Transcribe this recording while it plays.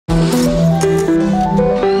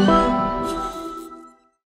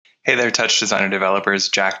Hey there, TouchDesigner developers.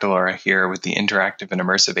 Jack DiLaura here with the Interactive and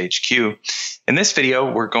Immersive HQ. In this video,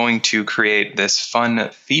 we're going to create this fun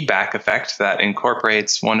feedback effect that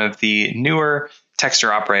incorporates one of the newer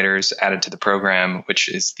texture operators added to the program, which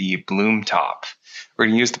is the bloom top. We're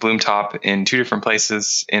going to use the bloom top in two different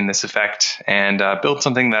places in this effect and build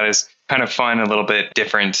something that is kind of fun, a little bit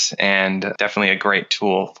different, and definitely a great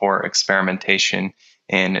tool for experimentation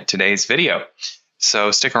in today's video.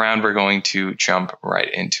 So stick around, we're going to jump right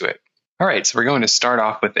into it. All right, so we're going to start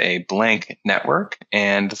off with a blank network,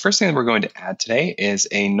 and the first thing that we're going to add today is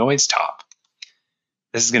a noise top.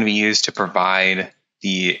 This is going to be used to provide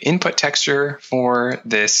the input texture for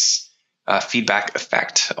this feedback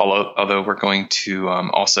effect, although we're going to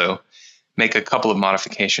also make a couple of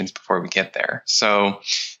modifications before we get there. So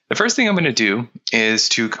the first thing I'm going to do is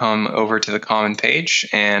to come over to the common page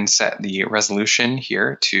and set the resolution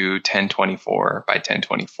here to 1024 by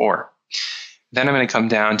 1024. Then I'm going to come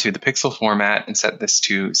down to the pixel format and set this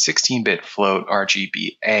to 16-bit float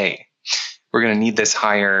RGBA. We're going to need this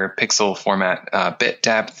higher pixel format bit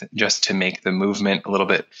depth just to make the movement a little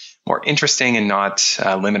bit more interesting and not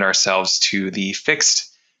limit ourselves to the fixed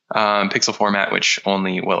pixel format, which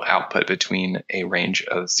only will output between a range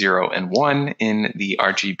of 0 and 1 in the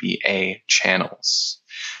RGBA channels.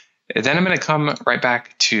 Then I'm going to come right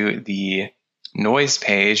back to the noise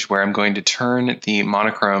page where I'm going to turn the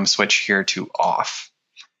monochrome switch here to off,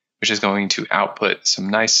 which is going to output some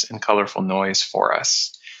nice and colorful noise for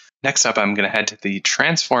us. Next up, I'm going to head to the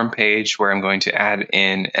transform page where I'm going to add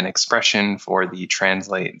in an expression for the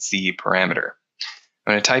translate Z parameter.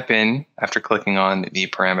 I'm going to type in, after clicking on the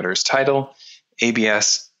parameter's title,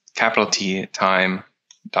 ABS capital T time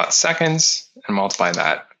dot seconds and multiply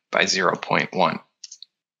that by 0.1.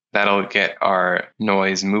 That'll get our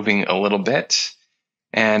noise moving a little bit.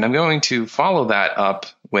 And I'm going to follow that up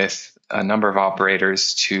with a number of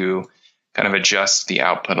operators to kind of adjust the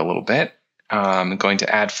output a little bit. I'm going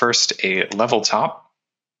to add first a level top,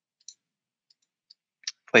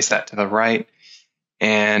 place that to the right.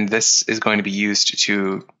 And this is going to be used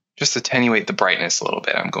to just attenuate the brightness a little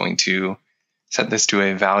bit. I'm going to set this to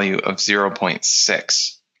a value of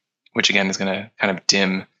 0.6, which again is going to kind of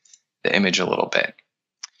dim the image a little bit.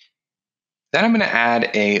 Then I'm going to add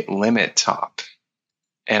a limit top.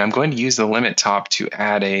 And I'm going to use the limit top to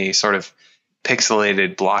add a sort of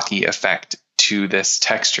pixelated blocky effect to this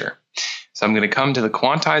texture. So I'm going to come to the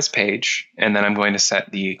quantize page, and then I'm going to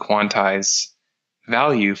set the quantize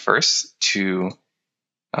value first to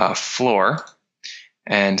floor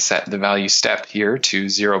and set the value step here to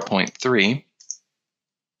 0.3,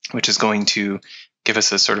 which is going to give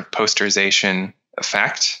us a sort of posterization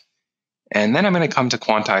effect. And then I'm going to come to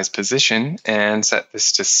quantize position and set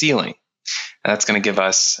this to ceiling. And that's going to give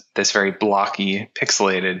us this very blocky,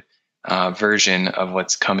 pixelated version of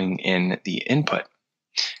what's coming in the input.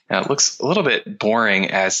 Now it looks a little bit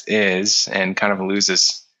boring as is and kind of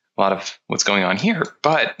loses a lot of what's going on here,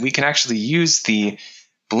 but we can actually use the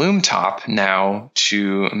bloom top now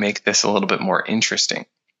to make this a little bit more interesting.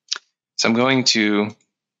 So I'm going to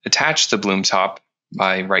attach the bloom top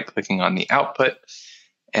by right-clicking on the output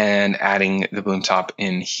and adding the bloom top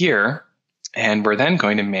in here. And we're then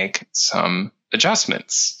going to make some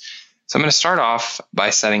adjustments. So I'm going to start off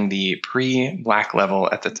by setting the pre-black level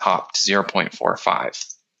at the top to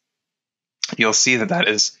 0.45. You'll see that that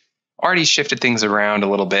has already shifted things around a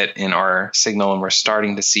little bit in our signal, and we're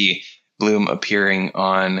starting to see bloom appearing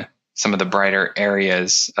on some of the brighter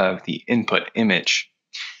areas of the input image.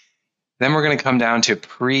 Then we're going to come down to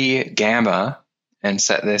pre-gamma and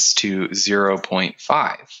set this to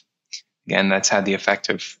 0.5. Again, that's had the effect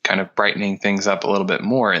of kind of brightening things up a little bit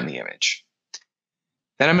more in the image.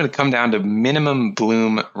 Then I'm going to come down to minimum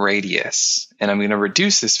bloom radius, and I'm going to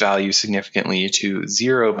reduce this value significantly to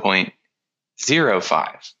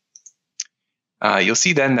 0.05. You'll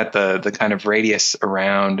see then that the kind of radius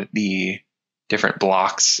around the different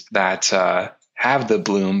blocks that have the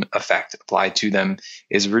bloom effect applied to them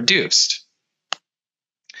is reduced.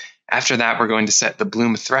 After that, we're going to set the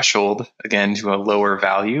bloom threshold again to a lower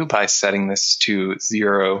value by setting this to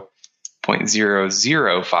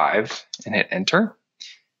 0.005 and hit enter.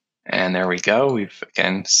 And there we go. We've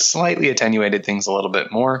again slightly attenuated things a little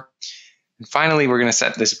bit more. And finally, we're going to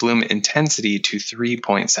set this bloom intensity to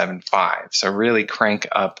 3.75. So really crank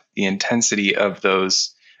up the intensity of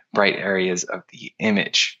those bright areas of the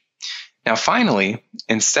image. Now, finally,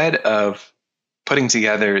 instead of putting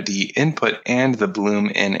together the input and the bloom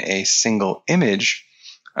in a single image,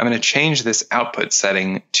 I'm going to change this output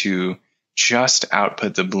setting to just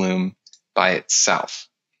output the bloom by itself.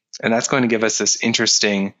 And that's going to give us this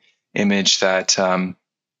interesting image that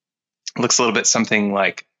looks a little bit something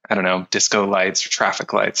like I don't know, disco lights or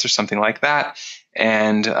traffic lights or something like that,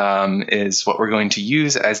 and is what we're going to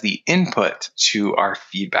use as the input to our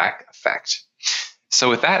feedback effect. So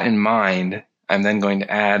with that in mind, I'm then going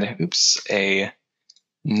to add, a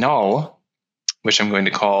null, which I'm going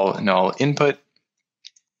to call null input.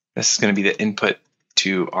 This is going to be the input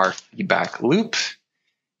to our feedback loop.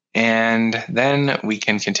 And then we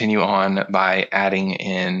can continue on by adding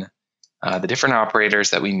in the different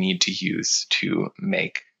operators that we need to use to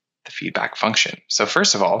make the feedback function. So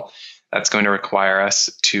first of all, that's going to require us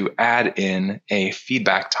to add in a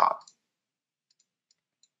feedback top.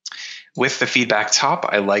 With the feedback top,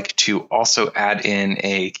 I like to also add in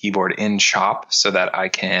a keyboard in chop so that I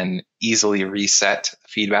can easily reset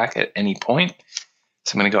feedback at any point.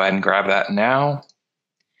 So I'm going to go ahead and grab that now.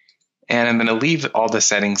 And I'm going to leave all the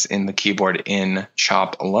settings in the keyboard in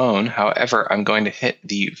chop alone. However, I'm going to hit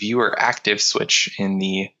the viewer active switch in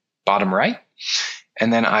the bottom right.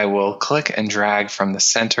 And then I will click and drag from the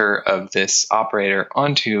center of this operator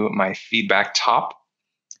onto my feedback top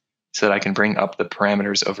so that I can bring up the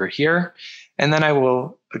parameters over here. And then I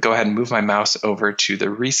will go ahead and move my mouse over to the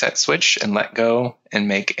reset switch and let go and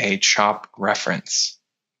make a chop reference.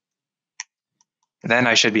 Then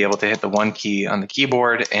I should be able to hit the 1 key on the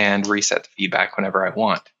keyboard and reset the feedback whenever I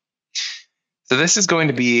want. So this is going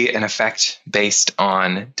to be an effect based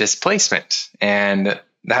on displacement, and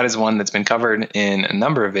that is one that's been covered in a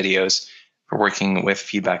number of videos for working with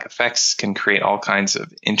feedback effects. Can create all kinds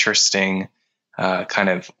of interesting kind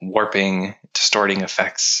of warping, distorting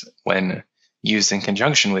effects when used in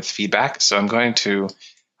conjunction with feedback. So I'm going to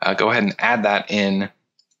go ahead and add that in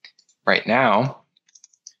right now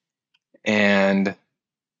and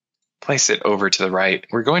place it over to the right.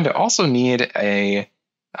 We're going to also need a,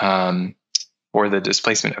 for the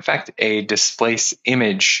displacement effect, a displace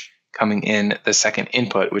image coming in the second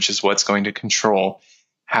input, which is what's going to control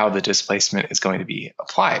how the displacement is going to be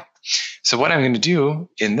applied. So what I'm going to do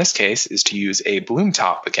in this case is to use a bloom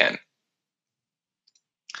top again.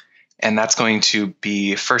 And that's going to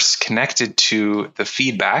be first connected to the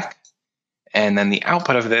feedback, and then the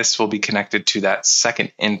output of this will be connected to that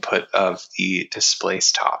second input of the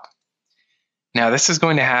displace top. Now this is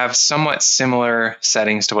going to have somewhat similar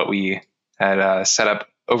settings to what we had set up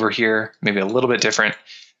over here, maybe a little bit different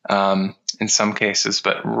in some cases,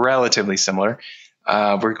 but relatively similar.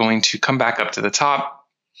 We're going to come back up to the top,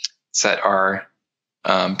 set our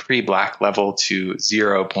pre-black level to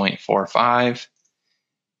 0.45,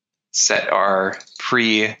 set our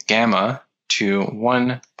pre-gamma to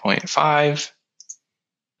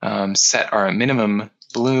 1.5, set our minimum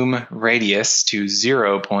bloom radius to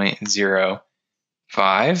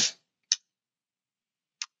 0.05,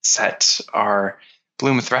 set our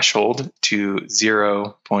bloom threshold to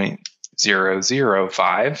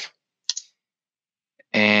 0.005,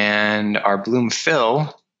 and our bloom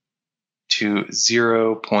fill to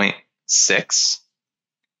 0.6.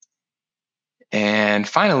 And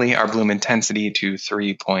finally, our bloom intensity to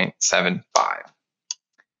 3.75.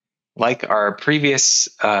 Like our previous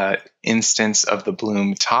instance of the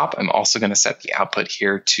bloom top, I'm also going to set the output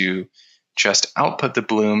here to just output the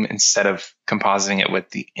bloom instead of compositing it with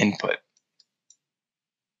the input.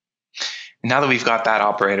 Now that we've got that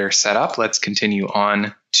operator set up, let's continue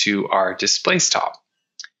on to our displace top.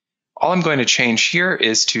 All I'm going to change here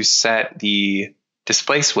is to set the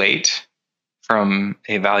displace weight from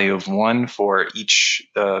a value of 1 for each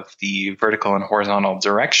of the vertical and horizontal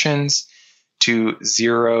directions to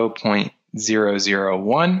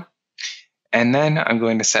 0.001. And then I'm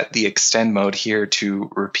going to set the extend mode here to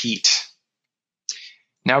repeat.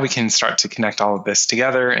 Now we can start to connect all of this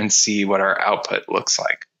together and see what our output looks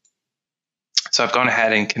like. So I've gone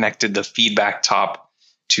ahead and connected the feedback top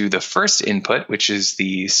to the first input, which is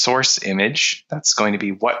the source image. That's going to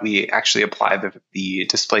be what we actually apply the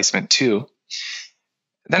displacement to.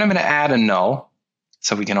 Then I'm going to add a null,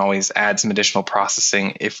 so we can always add some additional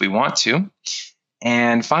processing if we want to.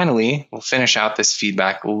 And finally, we'll finish out this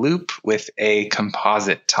feedback loop with a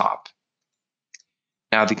composite top.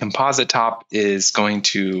 Now, the composite top is going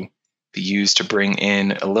to be used to bring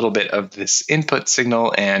in a little bit of this input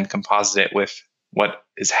signal and composite it with what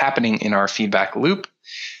is happening in our feedback loop.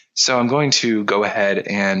 So I'm going to go ahead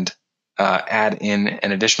and add in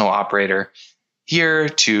an additional operator here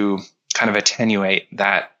to kind of attenuate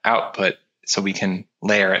that output so we can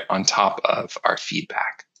layer it on top of our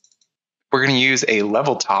feedback. We're going to use a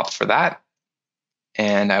level top for that,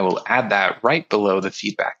 and I will add that right below the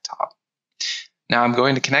feedback top. Now I'm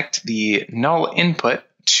going to connect the null input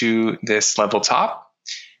to this level top,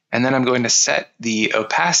 and then I'm going to set the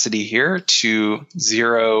opacity here to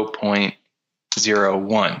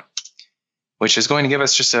 0.01. which is going to give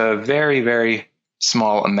us just a very, very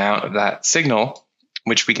small amount of that signal,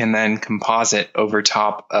 which we can then composite over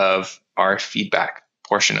top of our feedback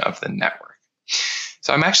portion of the network.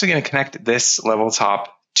 So I'm actually going to connect this level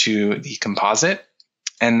top to the composite,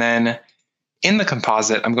 and then in the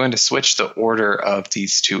composite, I'm going to switch the order of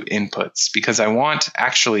these two inputs because I want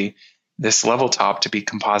actually this level top to be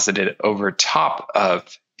composited over top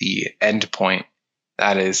of the endpoint,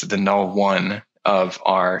 that is the null one of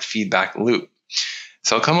our feedback loop.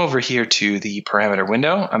 So I'll come over here to the parameter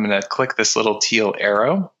window. I'm going to click this little teal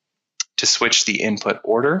arrow to switch the input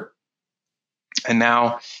order. And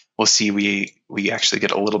now we'll see we actually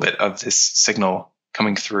get a little bit of this signal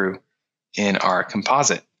coming through in our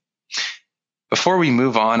composite. Before we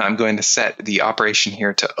move on, I'm going to set the operation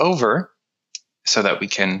here to over so that we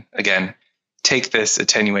can, again, take this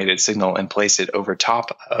attenuated signal and place it over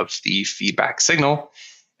top of the feedback signal.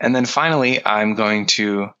 And then finally, I'm going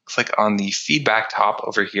to click on the feedback top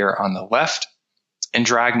over here on the left and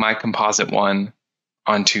drag my composite one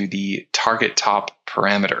onto the target top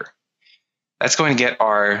parameter. That's going to get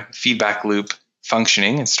our feedback loop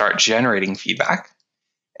functioning and start generating feedback.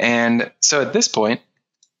 And so at this point,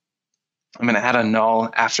 I'm going to add a null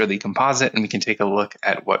after the composite, and we can take a look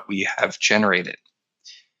at what we have generated.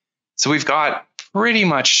 So we've got pretty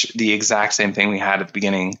much the exact same thing we had at the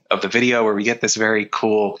beginning of the video, where we get this very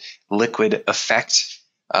cool liquid effect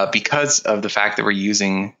because of the fact that we're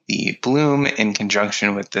using the bloom in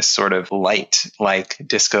conjunction with this sort of light, like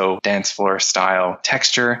disco dance floor style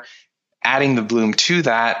texture, adding the bloom to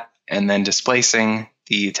that and then displacing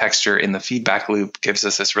the texture in the feedback loop gives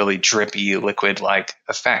us this really drippy liquid-like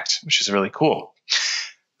effect, which is really cool.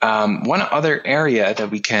 One other area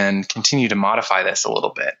that we can continue to modify this a little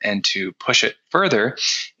bit and to push it further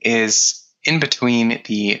is in between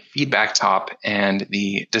the feedback top and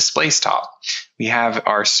the displace top. We have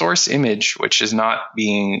our source image, which is not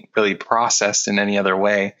being really processed in any other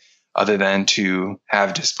way other than to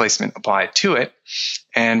have displacement applied to it.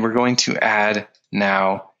 And we're going to add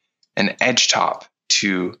now an edge top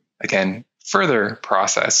to, again, further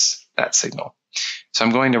process that signal. So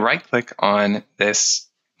I'm going to right-click on this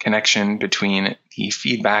connection between the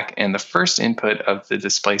feedback and the first input of the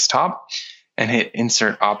displace top and hit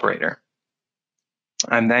Insert Operator.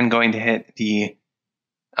 I'm then going to hit the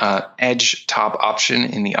edge top option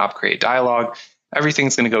in the Op Create dialog.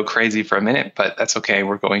 Everything's going to go crazy for a minute, but that's okay.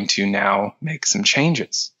 We're going to now make some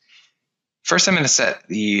changes. First, I'm going to set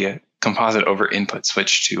the composite over input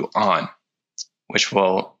switch to on, which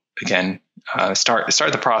will, again, start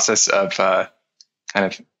the process of kind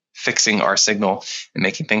of fixing our signal and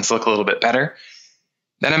making things look a little bit better.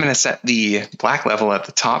 Then I'm going to set the black level at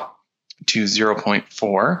the top to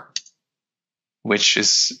 0.4, which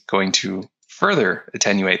is going to further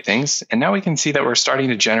attenuate things. And now we can see that we're starting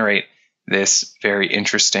to generate this very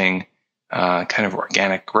interesting kind of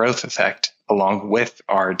organic growth effect along with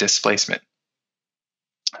our displacement.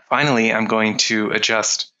 Finally, I'm going to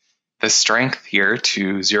adjust the strength here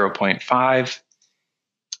to 0.5,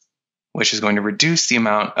 which is going to reduce the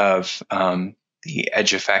amount of the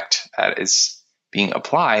edge effect that is being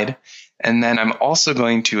applied. And then I'm also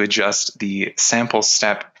going to adjust the sample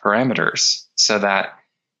step parameters so that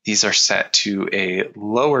these are set to a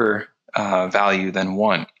lower value than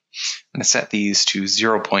 1. I'm going to set these to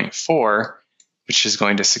 0.4, which is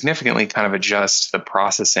going to significantly kind of adjust the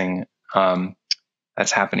processing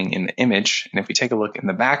that's happening in the image. And if we take a look in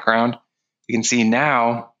the background, we can see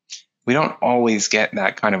now we don't always get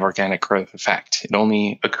that kind of organic growth effect. It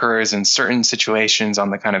only occurs in certain situations on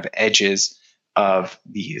the kind of edges of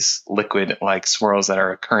these liquid-like swirls that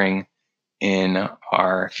are occurring in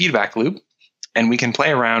our feedback loop. And we can play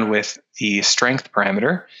around with the strength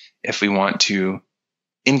parameter if we want to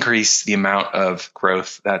increase the amount of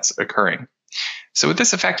growth that's occurring. So with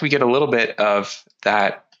this effect, we get a little bit of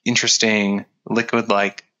that interesting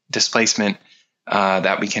liquid-like displacement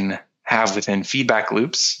that we can have within feedback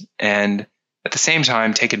loops, and at the same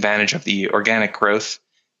time take advantage of the organic growth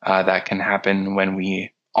that can happen when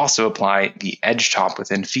we also apply the edge top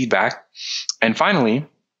within feedback. And finally,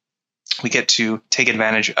 we get to take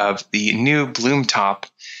advantage of the new bloom top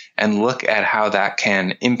and look at how that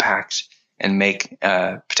can impact and make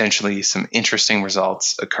potentially some interesting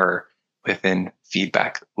results occur within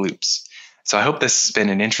feedback loops. So I hope this has been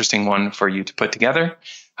an interesting one for you to put together.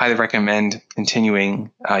 Highly recommend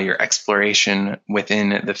continuing your exploration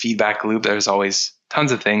within the feedback loop. There's always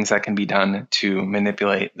tons of things that can be done to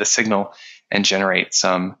manipulate the signal and generate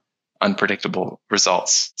some unpredictable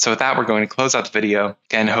results. So with that, we're going to close out the video.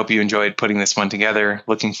 Again, hope you enjoyed putting this one together.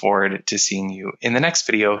 Looking forward to seeing you in the next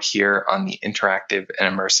video here on the Interactive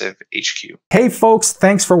and Immersive HQ. Hey folks,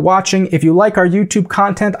 thanks for watching. If you like our YouTube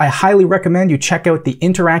content, I highly recommend you check out the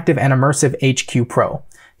Interactive and Immersive HQ Pro.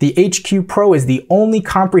 The HQ Pro is the only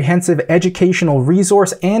comprehensive educational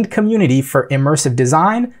resource and community for immersive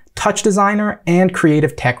design, TouchDesigner, and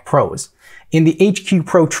creative tech pros. In the HQ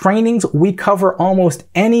Pro trainings, we cover almost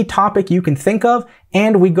any topic you can think of,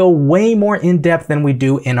 and we go way more in depth than we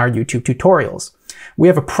do in our YouTube tutorials. We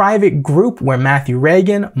have a private group where Matthew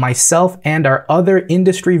Reagan, myself, and our other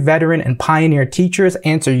industry veteran and pioneer teachers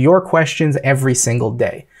answer your questions every single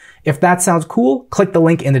day. If that sounds cool, click the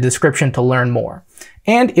link in the description to learn more.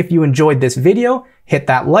 And if you enjoyed this video, hit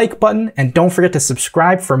that like button and don't forget to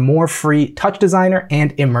subscribe for more free TouchDesigner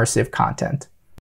and immersive content.